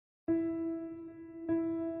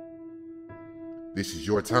This is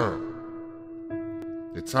your time.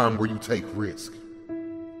 The time where you take risk.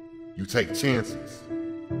 You take chances.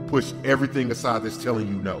 Push everything aside that's telling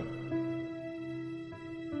you no.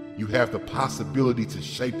 You have the possibility to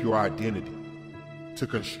shape your identity, to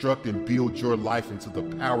construct and build your life into the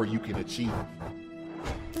power you can achieve.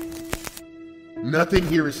 Nothing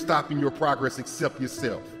here is stopping your progress except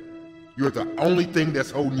yourself. You're the only thing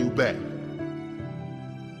that's holding you back.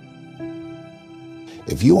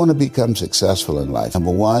 If you want to become successful in life,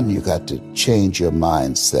 number one, you got to change your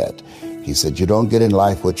mindset. He said, you don't get in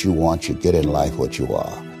life what you want, you get in life what you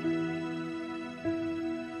are.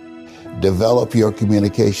 Develop your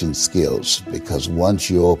communication skills, because once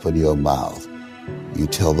you open your mouth, you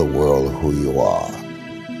tell the world who you are.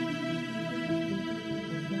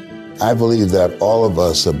 I believe that all of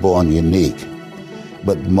us are born unique,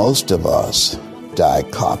 but most of us die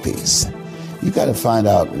copies. You got to find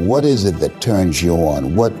out what is it that turns you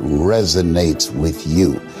on, what resonates with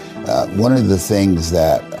you. One of the things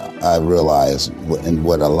that I realized and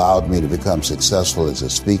what allowed me to become successful as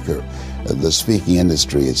a speaker, the speaking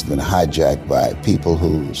industry has been hijacked by people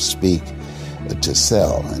who speak to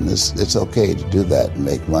sell, and it's okay to do that and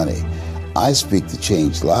make money. I speak to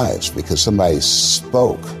change lives because somebody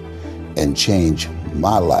spoke and changed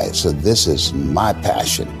my life. So this is my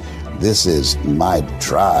passion. This is my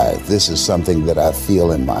drive. This is something that I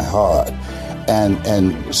feel in my heart.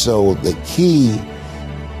 And so the key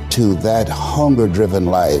to that hunger-driven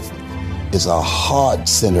life is a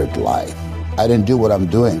heart-centered life. I didn't do what I'm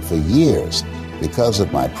doing for years because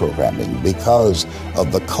of my programming, because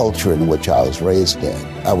of the culture in which I was raised in.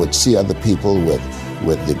 I would see other people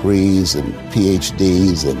with degrees and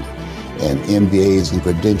PhDs and MBAs and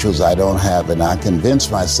credentials I don't have, and I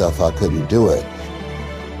convinced myself I couldn't do it.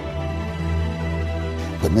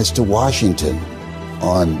 But Mr. Washington,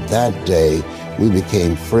 on that day, we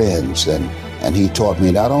became friends, and he taught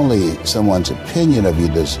me not only someone's opinion of you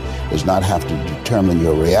does not have to determine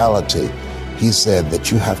your reality. He said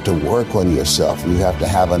that you have to work on yourself, and you have to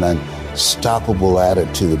have an unstoppable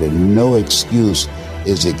attitude, and no excuse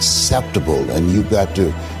is acceptable, and you've got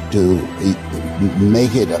to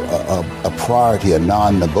make it a priority, a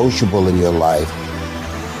non-negotiable in your life,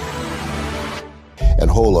 and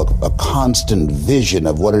hold a constant vision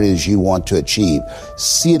of what it is you want to achieve,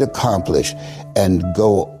 see it accomplished, and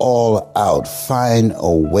go all out. Find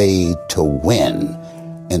a way to win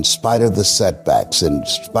in spite of the setbacks, in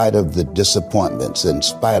spite of the disappointments, in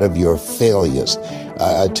spite of your failures.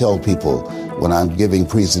 I tell people when I'm giving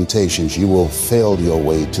presentations, you will fail your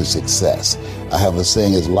way to success. I have a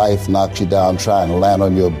saying, as life knocks you down, try and land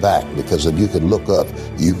on your back, because if you can look up,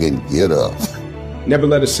 you can get up. Never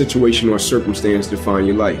let a situation or circumstance define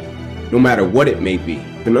your life, no matter what it may be.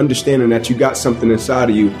 And understanding that you got something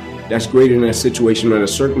inside of you that's greater than a situation or a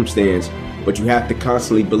circumstance, but you have to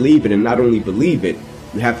constantly believe it, and not only believe it,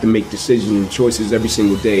 you have to make decisions and choices every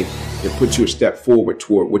single day that put you a step forward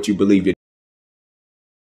toward what you believe it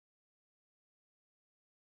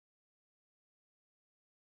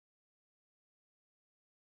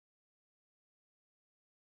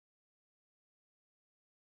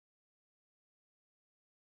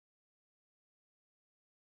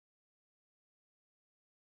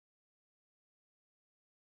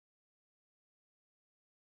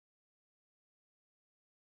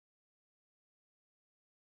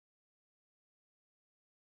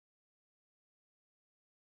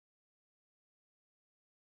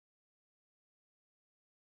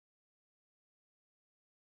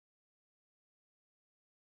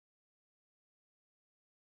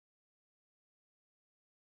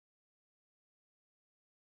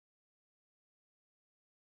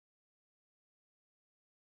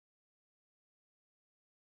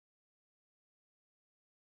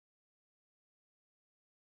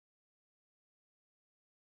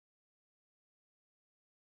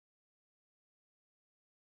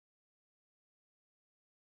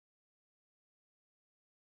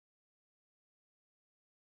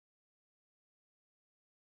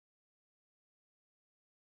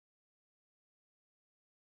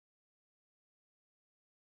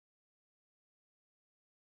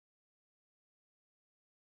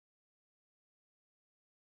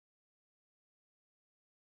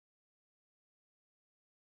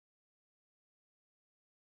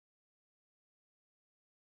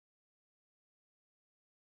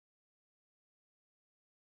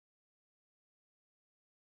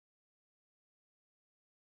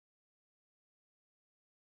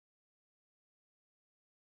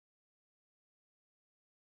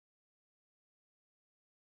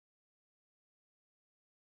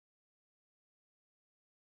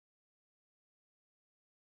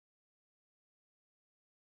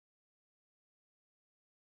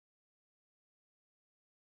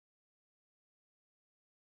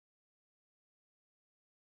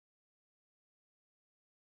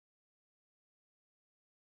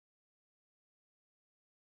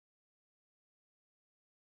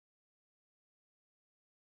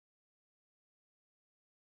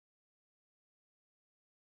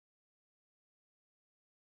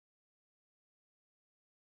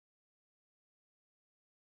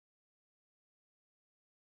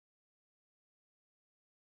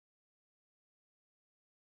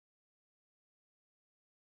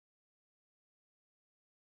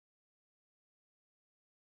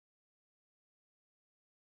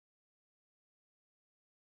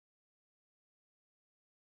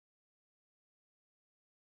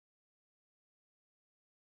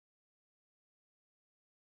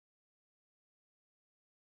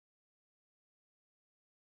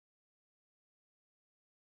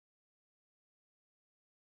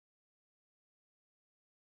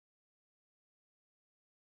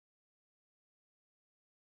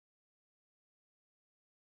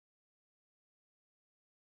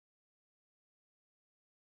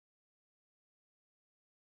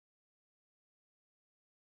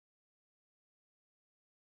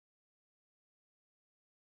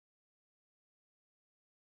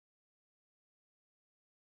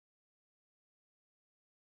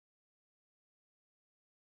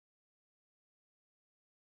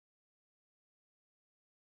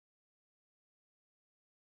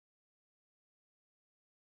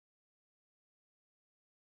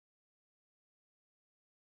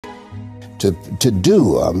to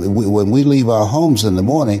do. When we leave our homes in the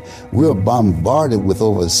morning, we're bombarded with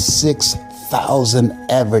over 6,000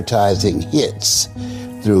 advertising hits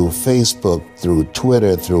through Facebook, through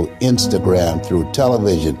Twitter, through Instagram, through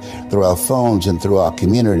television, through our phones and through our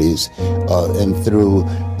communities, and through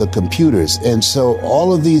the computers. And so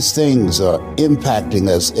all of these things are impacting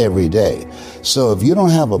us every day. So if you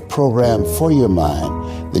don't have a program for your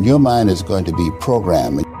mind, then your mind is going to be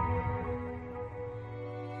programmed.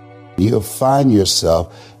 You'll find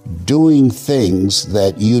yourself doing things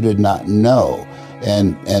that you did not know,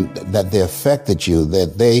 and that they affected you,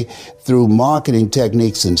 that they, through marketing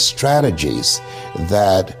techniques and strategies,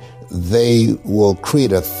 that they will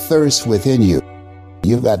create a thirst within you.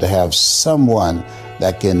 You've got to have someone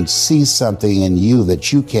that can see something in you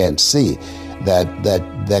that you can't see,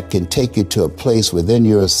 that can take you to a place within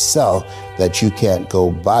yourself that you can't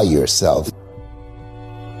go by yourself.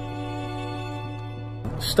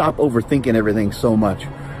 Stop overthinking everything so much.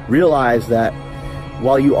 Realize that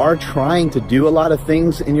while you are trying to do a lot of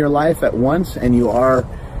things in your life at once, and you are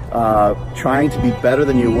trying to be better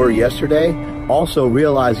than you were yesterday, also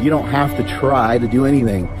realize you don't have to try to do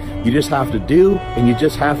anything. You just have to do, and you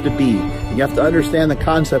just have to be. And you have to understand the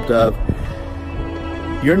concept of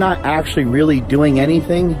you're not actually really doing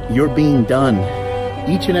anything, you're being done.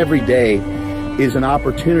 Each and every day is an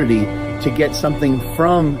opportunity to get something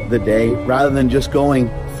from the day rather than just going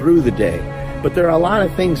through the day. But there are a lot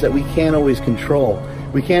of things that we can't always control.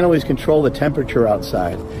 We can't always control the temperature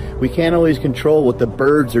outside. We can't always control what the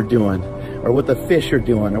birds are doing, or what the fish are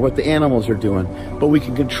doing, or what the animals are doing. But we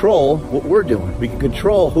can control what we're doing. We can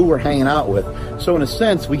control who we're hanging out with. So in a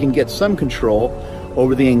sense, we can get some control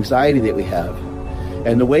over the anxiety that we have.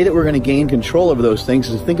 And the way that we're going to gain control over those things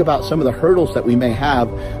is to think about some of the hurdles that we may have,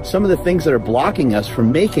 some of the things that are blocking us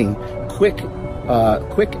from making quick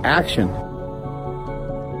action.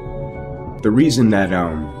 The reason that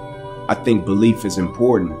I think belief is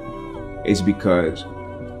important is because,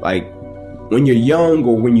 like, when you're young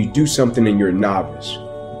or when you do something and you're a novice,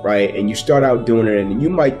 right, and you start out doing it, and you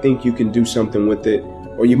might think you can do something with it,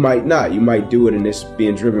 or you might not. You might do it and it's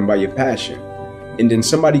being driven by your passion. And then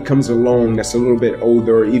somebody comes along that's a little bit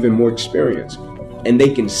older or even more experienced, and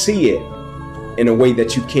they can see it in a way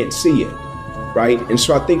that you can't see it, right? And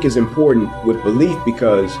so I think it's important with belief,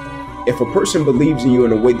 because if a person believes in you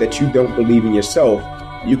in a way that you don't believe in yourself,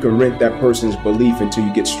 you can rent that person's belief until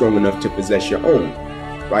you get strong enough to possess your own,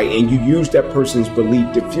 right? And you use that person's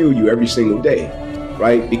belief to fuel you every single day,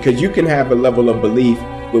 right? Because you can have a level of belief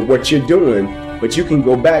with what you're doing, but you can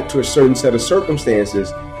go back to a certain set of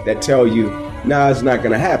circumstances that tell you, nah, it's not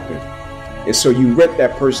going to happen. And so you rent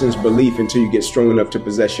that person's belief until you get strong enough to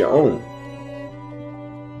possess your own.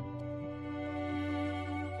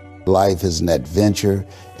 Life is an adventure,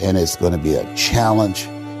 and it's going to be a challenge,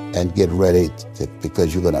 and get ready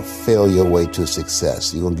because you're going to fail your way to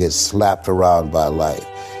success. You're going to get slapped around by life.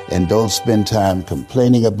 And don't spend time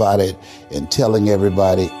complaining about it and telling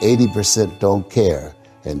everybody 80% don't care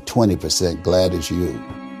and 20% glad it's you.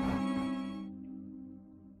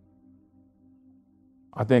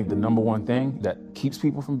 I think the number one thing that keeps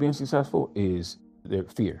people from being successful is their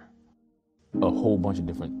fear. A whole bunch of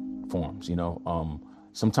different forms, you know.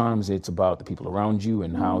 Sometimes it's about the people around you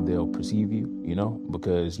and how they'll perceive you, you know,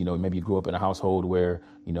 because, you know, maybe you grew up in a household where,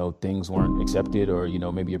 you know, things weren't accepted, or, you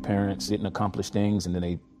know, maybe your parents didn't accomplish things and then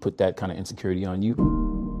they put that kind of insecurity on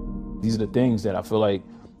you. These are the things that I feel like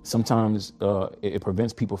sometimes it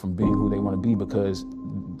prevents people from being who they want to be, because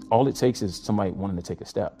all it takes is somebody wanting to take a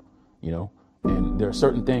step, you know. And there are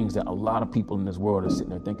certain things that a lot of people in this world are sitting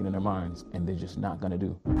there thinking in their minds, and they're just not going to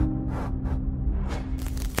do.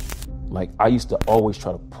 Like, I used to always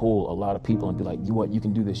try to pull a lot of people and be like, you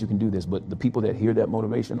can do this, you can do this. But the people that hear that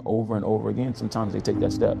motivation over and over again, sometimes they take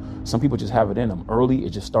that step. Some people just have it in them. Early, it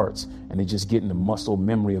just starts, and they just get in the muscle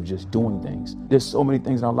memory of just doing things. There's so many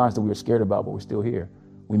things in our lives that we were scared about, but we're still here.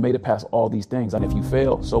 We made it past all these things. And if you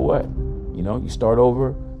fail, so what? You know, you start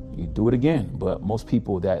over, you do it again. But most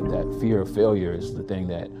people, that fear of failure is the thing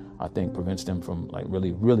that I think prevents them from, like,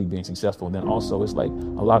 really, really being successful. And then also it's like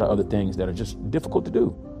a lot of other things that are just difficult to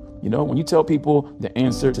do. You know, when you tell people the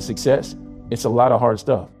answer to success, it's a lot of hard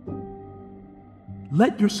stuff.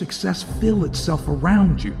 Let your success feel itself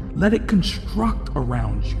around you. Let it construct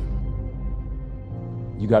around you.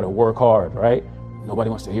 You got to work hard, right?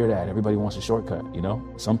 Nobody wants to hear that. Everybody wants a shortcut, you know?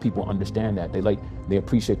 Some people understand that. They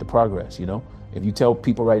appreciate the progress, you know? If you tell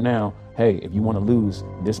people right now, hey, if you want to lose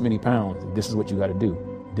this many pounds, this is what you got to do.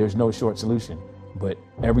 There's no short solution. But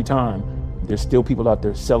every time, there's still people out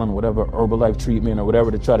there selling whatever Herbalife treatment or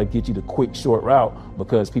whatever to try to get you the quick, short route,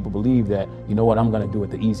 because people believe that, you know what, I'm going to do it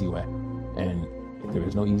the easy way. And There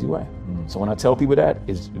is no easy way. So when I tell people that,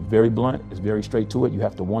 it's very blunt, it's very straight to it. You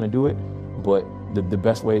have to want to do it. But the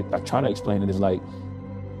best way I try to explain it is like,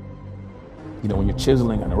 you know, when you're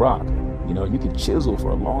chiseling on a rock, you know, you can chisel for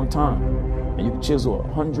a long time, and you can chisel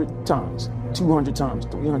 100 times, 200 times,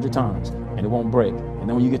 300 times, and it won't break. And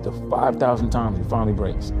then when you get to 5,000 times, it finally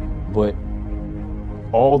breaks. But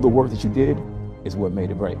all the work that you did is what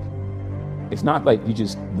made it break. It's not like you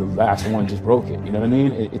just, the last one just broke it, you know what I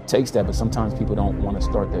mean? It takes that, but sometimes people don't want to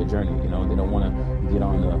start that journey, you know? They don't want to get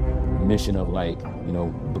on the mission of like, you know,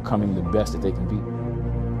 becoming the best that they can be.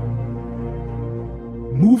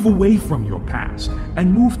 Move away from your past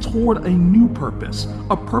and move toward a new purpose,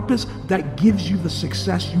 a purpose that gives you the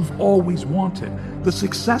success you've always wanted, the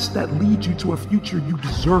success that leads you to a future you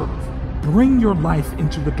deserve. Bring your life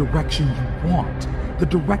into the direction you want, the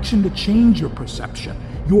direction to change your perception,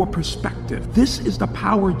 your perspective. This is the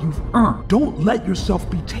power you've earned. Don't let yourself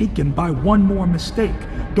be taken by one more mistake.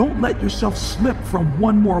 Don't let yourself slip from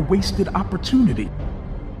one more wasted opportunity.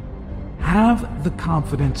 Have the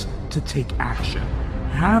confidence to take action.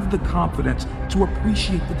 Have the confidence to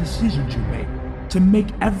appreciate the decisions you make, to make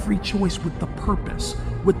every choice with the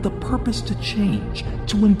purpose to change,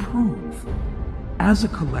 to improve. As a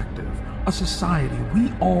collective, a society,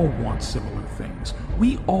 we all want similar things.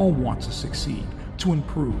 We all want to succeed, to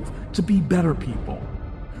improve, to be better people.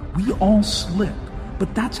 We all slip,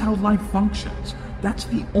 but that's how life functions. That's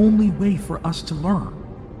the only way for us to learn.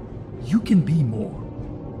 You can be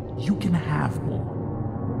more. You can have more.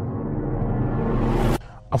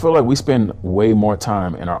 I feel like we spend way more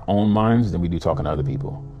time in our own minds than we do talking to other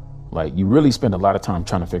people. Like, you really spend a lot of time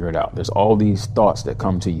trying to figure it out. There's all these thoughts that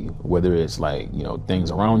come to you, whether it's like, you know, things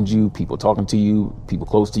around you, people talking to you, people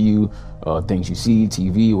close to you, things you see,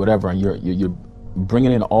 TV, whatever, and you're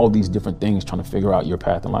bringing in all these different things, trying to figure out your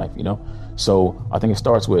path in life, you know? So I think it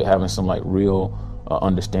starts with having some like real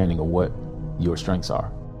understanding of what your strengths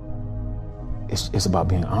are. It's about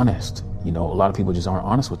being honest. You know, a lot of people just aren't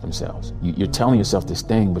honest with themselves. You're telling yourself this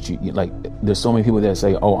thing, but you like, there's so many people that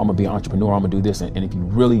say, oh, I'm gonna be an entrepreneur, I'm gonna do this. And if you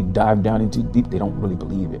really dive down into deep, they don't really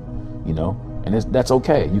believe it, you know? And that's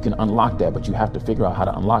okay. You can unlock that, but you have to figure out how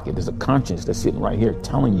to unlock it. There's a conscience that's sitting right here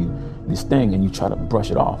telling you this thing, and you try to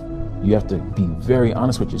brush it off. You have to be very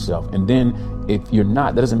honest with yourself. And then if you're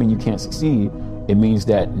not, that doesn't mean you can't succeed. It means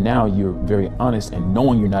that now you're very honest, and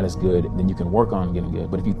knowing you're not as good, then you can work on getting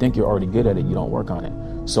good. But if you think you're already good at it, you don't work on it.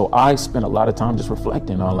 So I spent a lot of time just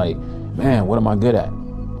reflecting on like, man, what am I good at?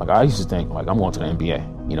 Like, I used to think like, I'm going to the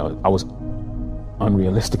NBA. You know, I was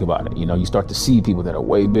unrealistic about it. You know, you start to see people that are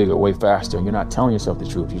way bigger, way faster, and you're not telling yourself the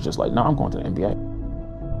truth. You're just like, no, I'm going to the NBA.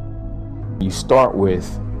 You start with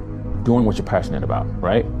doing what you're passionate about,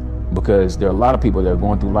 right? Because there are a lot of people that are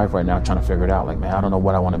going through life right now trying to figure it out. Like, man, I don't know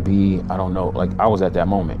what I want to be. I don't know. Like, I was at that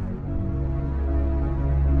moment.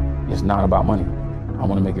 It's not about money. I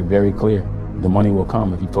want to make it very clear. The money will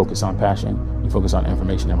come if you focus on passion, you focus on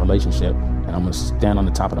information and relationship. And I'm going to stand on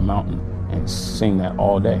the top of the mountain and sing that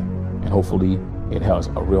all day. And hopefully it has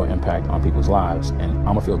a real impact on people's lives. And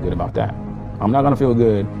I'm going to feel good about that. I'm not going to feel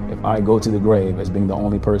good if I go to the grave as being the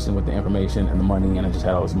only person with the information and the money, and I just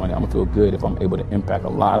had all this money. I'm going to feel good if I'm able to impact a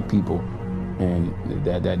lot of people and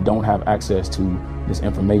that don't have access to this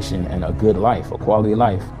information and a good life, a quality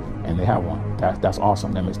life, and they have one. That's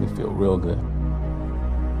awesome. That makes me feel real good.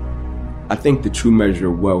 I think the true measure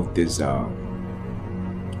of wealth is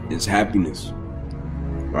happiness,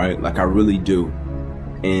 right? Like, I really do.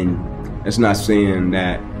 And it's not saying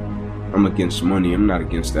that I'm against money. I'm not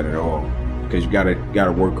against that at all. Because you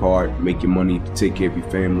gotta work hard, make your money to take care of your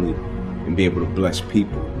family and be able to bless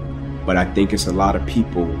people. But I think it's a lot of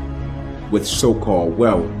people with so-called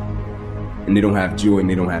wealth, and they don't have joy and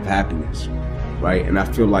they don't have happiness, right? And I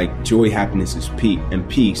feel like joy, happiness is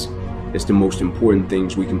peace is the most important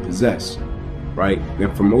things we can possess, right?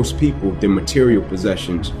 And for most people, their material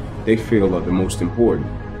possessions, they feel are the most important.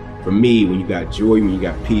 For me, when you got joy, when you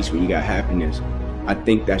got peace, when you got happiness, I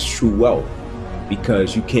think that's true wealth.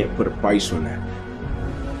 Because you can't put a price on that.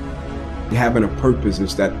 Having a purpose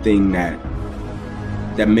is that thing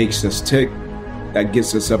that makes us tick, that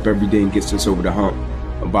gets us up every day and gets us over the hump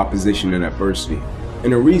of opposition and adversity.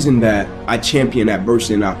 And the reason that I champion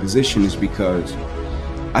adversity and opposition is because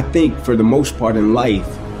I think for the most part in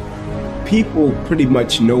life, people pretty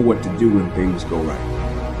much know what to do when things go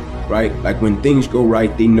right, right? Like, when things go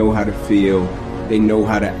right, they know how to feel, they know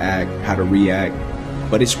how to act, how to react.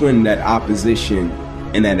 But it's when that opposition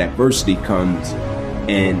and that adversity comes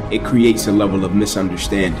and it creates a level of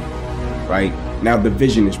misunderstanding, right? Now the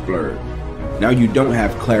vision is blurred. Now you don't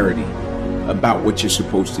have clarity about what you're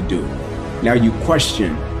supposed to do. Now you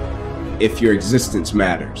question if your existence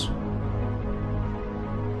matters.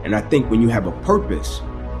 And I think when you have a purpose,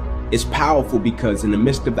 it's powerful because in the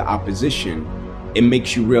midst of the opposition, it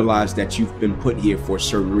makes you realize that you've been put here for a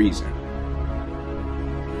certain reason.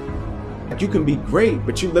 You can be great,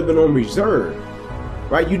 but you're living on reserve,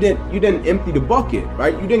 right? You didn't empty the bucket,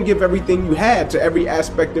 right? You didn't give everything you had to every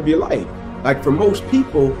aspect of your life. Like for most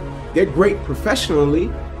people, they're great professionally,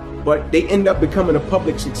 but they end up becoming a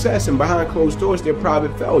public success, and behind closed doors, they're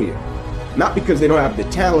private failure. Not because they don't have the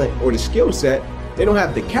talent or the skill set, they don't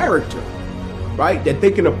have the character, right? That they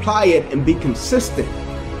can apply it and be consistent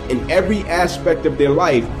in every aspect of their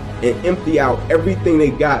life and empty out everything they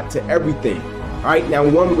got to everything, right? Now,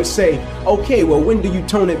 one would say, okay, well, when do you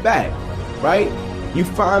tone it back, right? You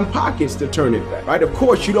find pockets to turn it back, right? Of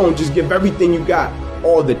course, you don't just give everything you got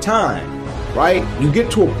all the time, right? You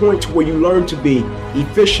get to a point where you learn to be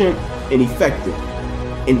efficient and effective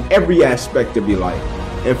in every aspect of your life.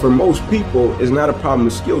 And for most people, it's not a problem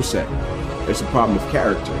of skill set. It's a problem of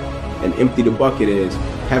character. And empty the bucket is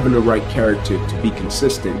having the right character to be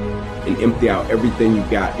consistent and empty out everything you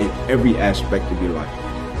got in every aspect of your life.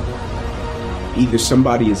 Either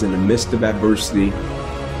somebody is in the midst of adversity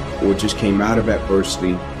or just came out of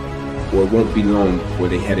adversity, or it won't be long before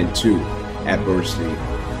they head into adversity.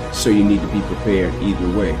 So you need to be prepared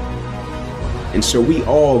either way. And so we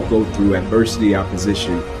all go through adversity,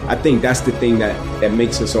 opposition. I think that's the thing that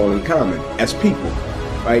makes us all in common as people,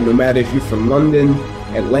 right? No matter if you're from London,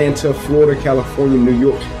 Atlanta, Florida, California, New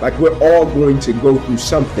York, like we're all going to go through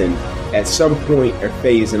something at some point or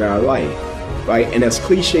phase in our life, right? And as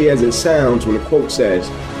cliche as it sounds when a quote says,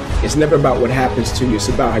 it's never about what happens to you, it's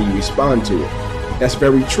about how you respond to it. That's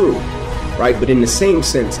very true, right? But in the same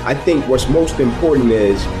sense, I think what's most important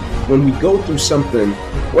is when we go through something,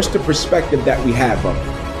 what's the perspective that we have of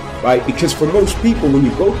it, right? Because for most people, when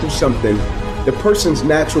you go through something, the person's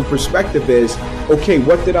natural perspective is, okay,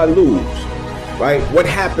 what did I lose, right? What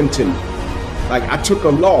happened to me? Like I took a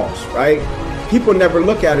loss, right? People never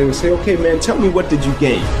look at it and say, okay, man, tell me what did you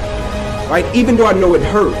gain, right? Even though I know it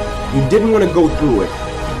hurt, you didn't want to go through it,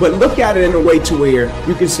 but look at it in a way to where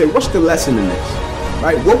you can say, what's the lesson in this,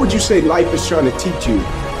 right? What would you say life is trying to teach you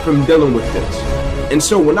from dealing with this? And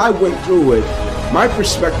so when I went through it, my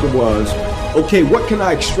perspective was, okay, what can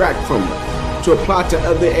I extract from it to apply to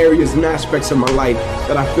other areas and aspects of my life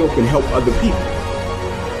that I feel can help other people?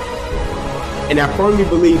 And I firmly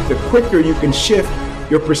believe the quicker you can shift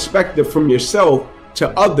your perspective from yourself to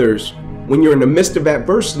others when you're in the midst of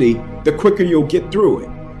adversity, the quicker you'll get through it,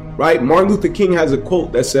 right? Martin Luther King has a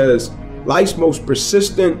quote that says, life's most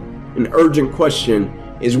persistent and urgent question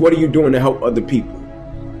is, what are you doing to help other people?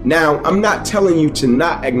 Now, I'm not telling you to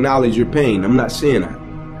not acknowledge your pain. I'm not saying that.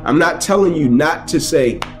 I'm not telling you not to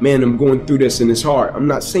say, man, I'm going through this and it's hard. I'm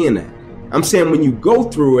not saying that. I'm saying when you go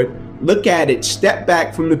through it, look at it, step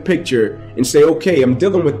back from the picture and say, okay, I'm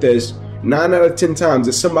dealing with this. 9 out of 10 times,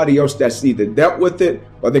 it's somebody else that's either dealt with it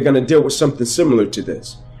or they're going to deal with something similar to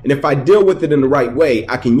this. And if I deal with it in the right way,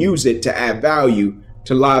 I can use it to add value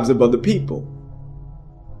to lives of other people.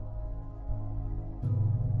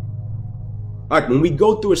 Like when we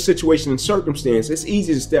go through a situation and circumstance, it's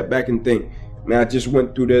easy to step back and think, man, I just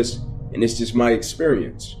went through this and it's just my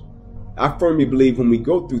experience. I firmly believe when we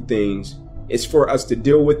go through things, it's for us to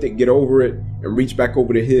deal with it, get over it, and reach back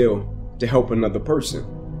over the hill to help another person.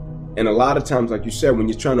 And a lot of times, like you said, when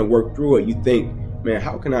you're trying to work through it, you think, man,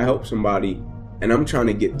 how can I help somebody? And I'm trying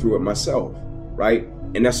to get through it myself, right?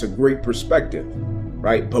 And that's a great perspective,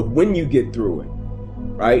 right? But when you get through it,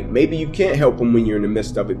 right, maybe you can't help them when you're in the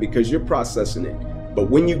midst of it because you're processing it. But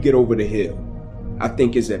when you get over the hill, I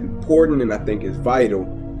think it's important and I think it's vital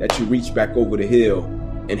that you reach back over the hill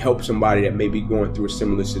and help somebody that may be going through a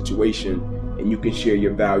similar situation, and you can share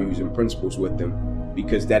your values and principles with them,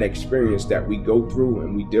 because that experience that we go through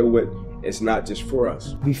and we deal with, it's not just for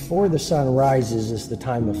us. Before the sun rises is the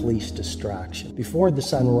time of least distraction. Before the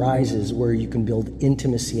sun rises, where you can build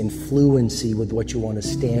intimacy and fluency with what you want to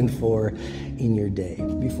stand for in your day.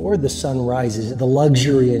 Before the sun rises, the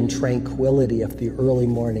luxury and tranquility of the early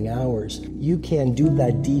morning hours, you can do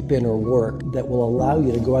that deep inner work that will allow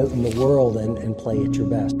you to go out in the world and play at your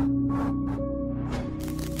best.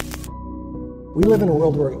 We live in a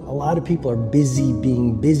world where a lot of people are busy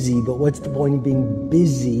being busy, but what's the point of being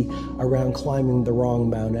busy around climbing the wrong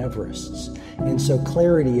Mount Everests? And so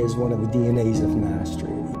clarity is one of the DNAs of mastery.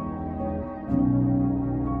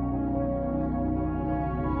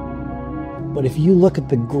 But if you look at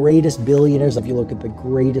the greatest billionaires, if you look at the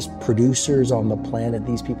greatest producers on the planet,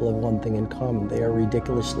 these people have one thing in common. They are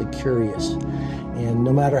ridiculously curious. And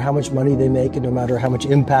no matter how much money they make and no matter how much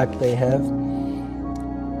impact they have,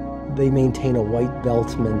 they maintain a white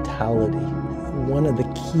belt mentality. one of the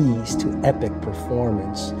keys to epic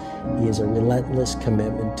performance is a relentless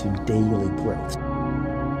commitment to daily growth.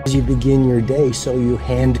 As you begin your day, so you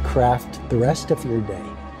handcraft the rest of your day.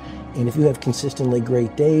 And if you have consistently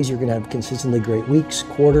great days, you're going to have consistently great weeks,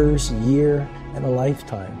 quarters, year, and a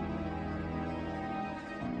lifetime.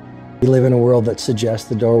 We live in a world that suggests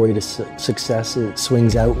the doorway to success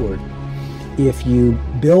swings outward. If you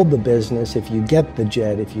build the business, if you get the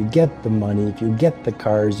jet, if you get the money, if you get the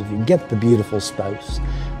cars, if you get the beautiful spouse,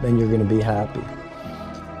 then you're going to be happy.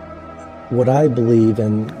 What I believe,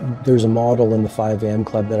 and there's a model in the 5 a.m.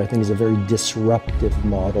 Club that I think is a very disruptive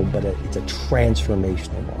model, but it's a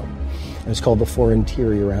transformational model. And it's called the 4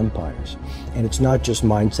 interior empires. And it's not just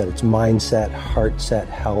mindset, it's mindset, heart set,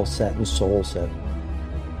 health set, and soul set.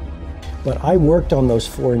 But I worked on those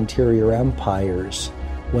 4 interior empires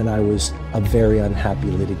when I was a very unhappy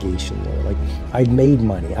litigation lawyer. Like, I'd made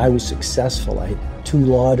money, I was successful, I had 2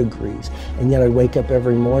 law degrees, and yet I'd wake up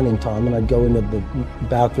every morning, Tom, and I'd go into the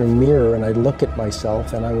bathroom mirror and I'd look at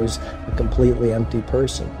myself and I was a completely empty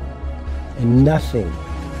person. And nothing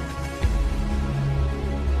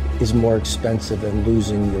is more expensive than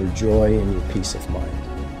losing your joy and your peace of mind.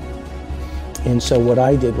 And so what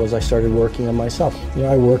I did was I started working on myself. You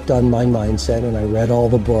know, I worked on my mindset and I read all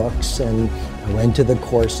the books and I went to the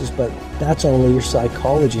courses, but that's only your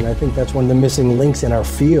psychology. And I think that's one of the missing links in our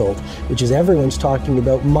field, which is everyone's talking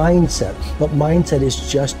about mindset. But mindset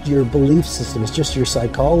is just your belief system. It's just your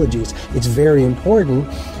psychology. It's very important,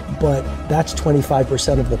 but that's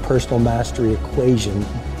 25% of the personal mastery equation.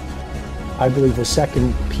 I believe the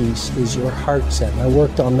second piece is your heart set, and I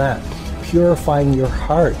worked on that. Purifying your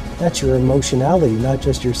heart, that's your emotionality, not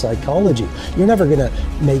just your psychology. You're never going to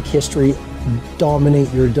make history,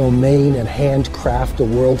 dominate your domain, and handcraft a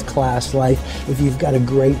world-class life if you've got a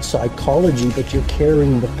great psychology, but you're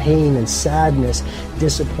carrying the pain and sadness,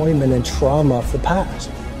 disappointment, and trauma of the past.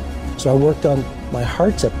 So I worked on my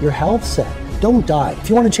heart set, your health set. Don't die. If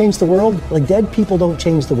you want to change the world, like, dead people don't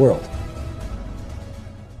change the world.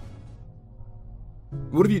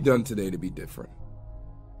 What have you done today to be different?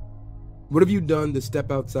 What have you done to step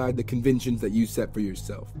outside the conventions that you set for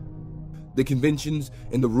yourself? The conventions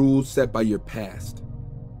and the rules set by your past.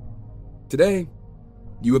 Today,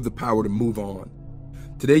 you have the power to move on.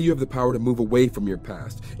 Today, you have the power to move away from your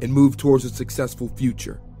past and move towards a successful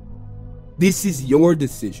future. This is your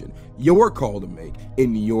decision, your call to make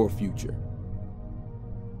in your future.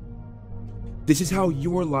 This is how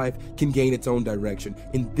your life can gain its own direction,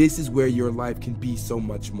 and this is where your life can be so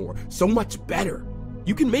much more, so much better.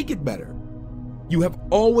 You can make it better. You have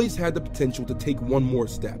always had the potential to take one more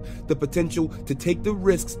step, the potential to take the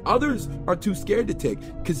risks others are too scared to take,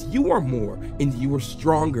 because you are more and you are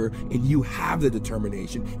stronger and you have the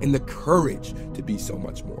determination and the courage to be so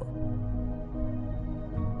much more.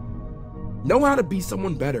 Know how to be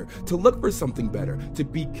someone better, to look for something better, to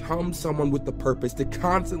become someone with the purpose, to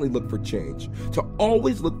constantly look for change, to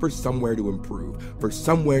always look for somewhere to improve, for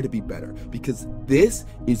somewhere to be better, because this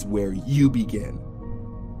is where you begin.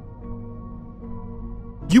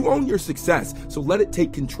 You own your success, so let it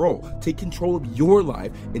take control. Take control of your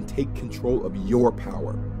life and take control of your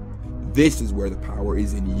power. This is where the power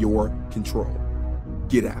is in your control.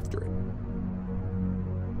 Get after it.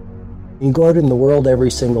 You go out in the world every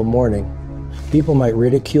single morning. People might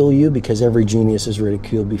ridicule you because every genius is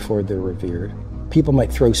ridiculed before they're revered. People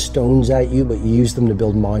might throw stones at you, but you use them to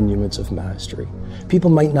build monuments of mastery. People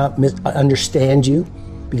might not understand you,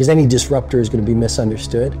 because any disruptor is going to be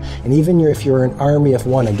misunderstood. And even if you're an army of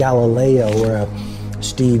one, a Galileo or a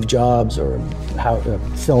Steve Jobs or a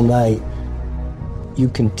Phil Knight, you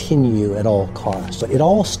continue at all costs. But it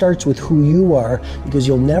all starts with who you are, because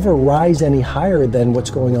you'll never rise any higher than what's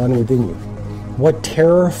going on within you. What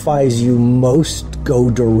terrifies you most, go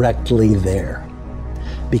directly there.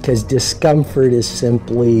 Because discomfort is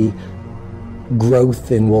simply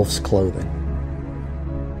growth in wolf's clothing.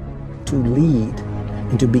 To lead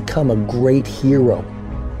and to become a great hero,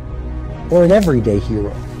 or an everyday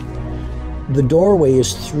hero, the doorway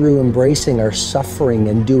is through embracing our suffering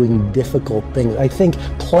and doing difficult things. I think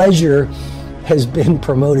pleasure has been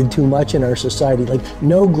promoted too much in our society. Like,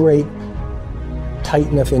 no great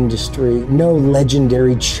titan of industry, no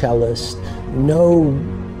legendary cellist, no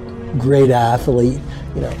great athlete.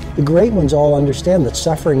 You know, the great ones all understand that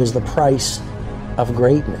suffering is the price of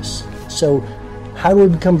greatness. So how do we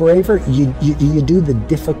become braver? You do the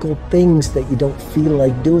difficult things that you don't feel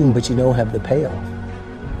like doing, but you know have the payoff.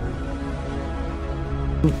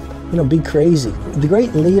 You know, be crazy. The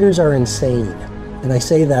great leaders are insane. And I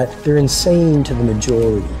say that they're insane to the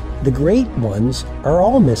majority. The great ones are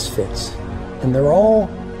all misfits. And they're all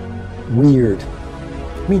weird.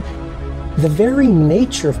 I mean, The very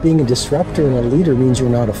nature of being a disruptor and a leader means you're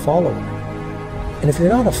not a follower. And if you're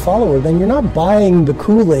not a follower, then you're not buying the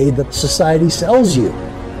Kool-Aid that society sells you.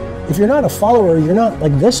 If you're not a follower, you're not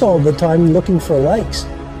like this all the time looking for likes.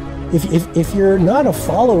 If you're not a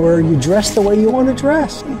follower, you dress the way you want to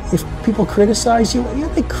dress. If people criticize you, yeah,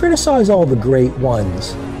 they criticize all the great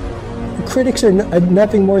ones. Critics are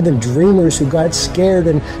nothing more than dreamers who got scared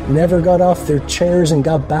and never got off their chairs and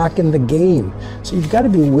got back in the game. So you've got to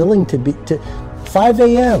be willing to 5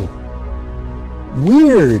 a.m.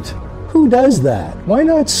 Weird. Who does that? Why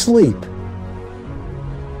not sleep?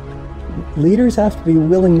 Leaders have to be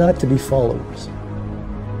willing not to be followers.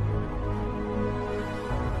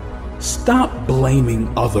 Stop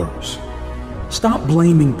blaming others. Stop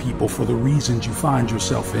blaming people for the reasons you find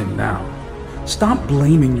yourself in now. Stop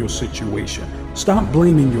blaming your situation. Stop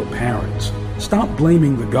blaming your parents. Stop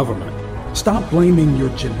blaming the government. Stop blaming your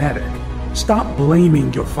genetic. Stop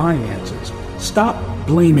blaming your finances. Stop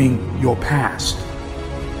blaming your past.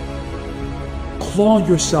 Claw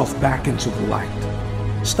yourself back into the light.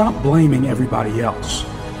 Stop blaming everybody else.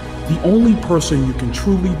 The only person you can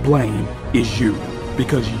truly blame is you,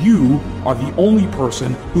 because you are the only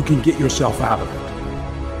person who can get yourself out of it.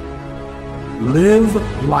 Live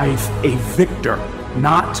life a victor,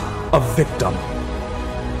 not a victim.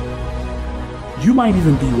 You might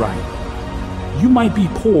even be right. You might be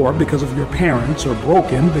poor because of your parents or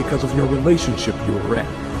broken because of your relationship you were in.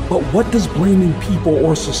 But what does blaming people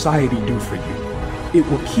or society do for you? It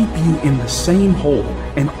will keep you in the same hole,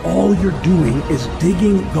 and all you're doing is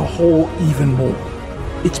digging the hole even more.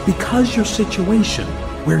 It's because your situation,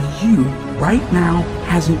 where you, right now,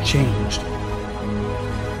 hasn't changed.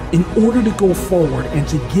 In order to go forward and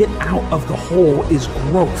to get out of the hole is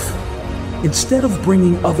growth. Instead of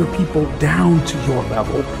bringing other people down to your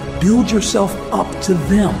level, build yourself up to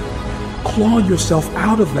them. Claw yourself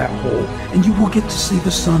out of that hole, and you will get to see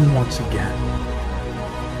the sun once again.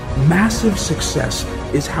 Massive success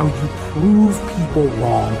is how you prove people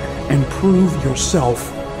wrong and prove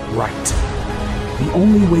yourself right. The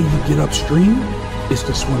only way you get upstream is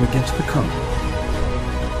to swim against the current.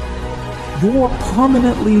 You're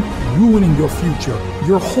permanently ruining your future.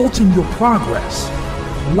 You're halting your progress.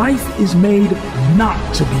 Life is made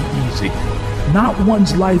not to be easy. Not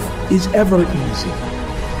one's life is ever easy.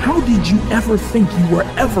 How did you ever think you were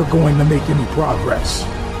ever going to make any progress?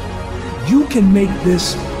 You can make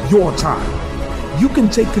this your time. You can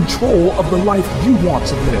take control of the life you want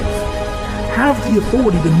to live. Have the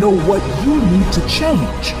authority to know what you need to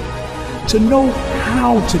change, to know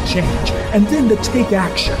how to change, and then to take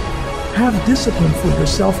action. Have discipline for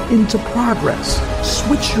yourself into progress.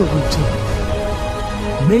 Switch your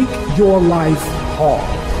routine. Make your life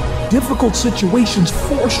hard. Difficult situations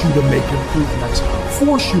force you to make improvements,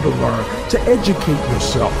 force you to learn, to educate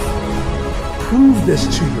yourself. Prove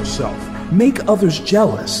this to yourself. Make others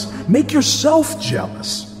jealous. Make yourself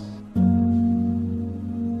jealous.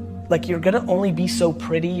 Like, you're gonna only be so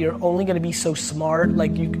pretty, you're only gonna be so smart,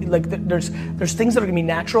 there's things that are gonna be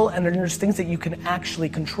natural, and then there's things that you can actually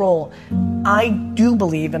control. I do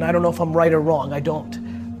believe, and I don't know if I'm right or wrong, I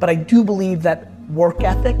don't, but I do believe that work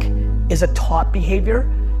ethic is a taught behavior.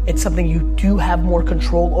 It's something you do have more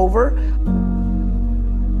control over.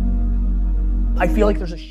 I feel like there's a